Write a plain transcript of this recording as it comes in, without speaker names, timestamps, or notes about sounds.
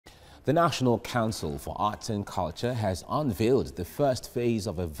The National Council for Arts and Culture has unveiled the first phase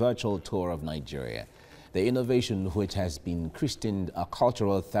of a virtual tour of Nigeria. The innovation, which has been christened a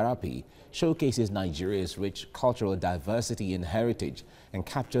cultural therapy, showcases Nigeria's rich cultural diversity and heritage and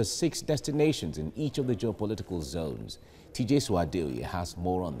captures 6 destinations in each of the geopolitical zones. TJ Swadewi has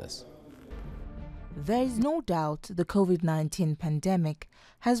more on this. There is no doubt the COVID-19 pandemic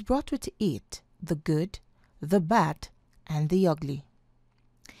has brought with it the good, the bad, and the ugly.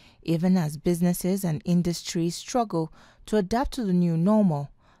 Even as businesses and industries struggle to adapt to the new normal,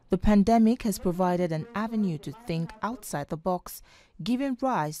 the pandemic has provided an avenue to think outside the box, giving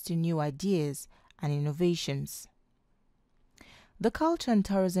rise to new ideas and innovations. The culture and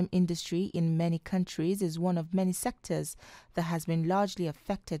tourism industry in many countries is one of many sectors that has been largely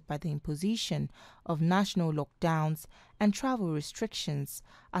affected by the imposition of national lockdowns and travel restrictions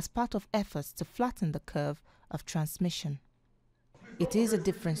as part of efforts to flatten the curve of transmission. It is a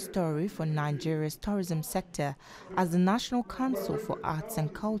different story for Nigeria's tourism sector, as the National Council for Arts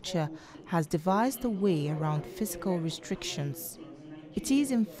and Culture has devised a way around physical restrictions. It is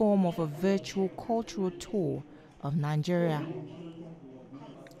in form of a virtual cultural tour of Nigeria.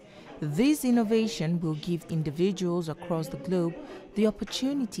 This innovation will give individuals across the globe the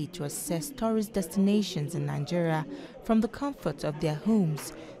opportunity to assess tourist destinations in Nigeria from the comfort of their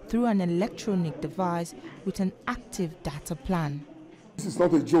homes through an electronic device with an active data plan. This is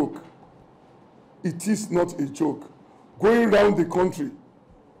not a joke. It is not a joke. Going around the country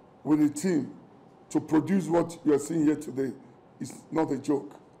with a team to produce what you are seeing here today is not a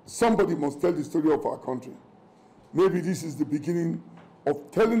joke. Somebody must tell the story of our country. Maybe this is the beginning of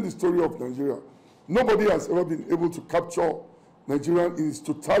telling the story of Nigeria. Nobody has ever been able to capture Nigeria in its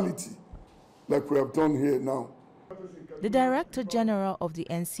totality like we have done here now. The Director General of the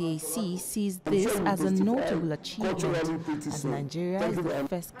NCAC sees this as a notable achievement, as Nigeria is the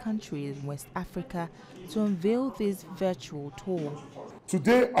first country in West Africa to unveil this virtual tour.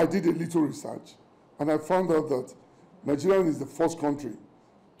 Today I did a little research and I found out that Nigeria is the first country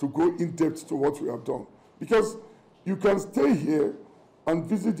to go in depth to what we have done. Because you can stay here and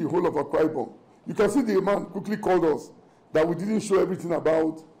visit the whole of Akwa Ibom. You can see the man quickly called us that we didn't show everything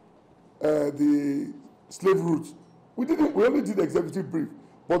about the slave routes. We only did executive brief,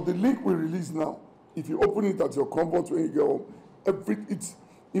 but the link we release now, if you open it at your comfort when you get home,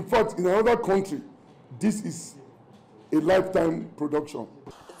 in fact, in another country, this is a lifetime production.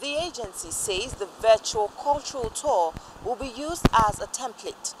 The agency says the virtual cultural tour will be used as a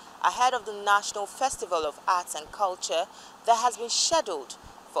template ahead of the National Festival of Arts and Culture that has been scheduled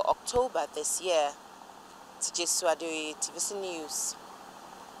for October this year. TJ Swadewi, TVC News,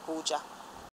 Abuja.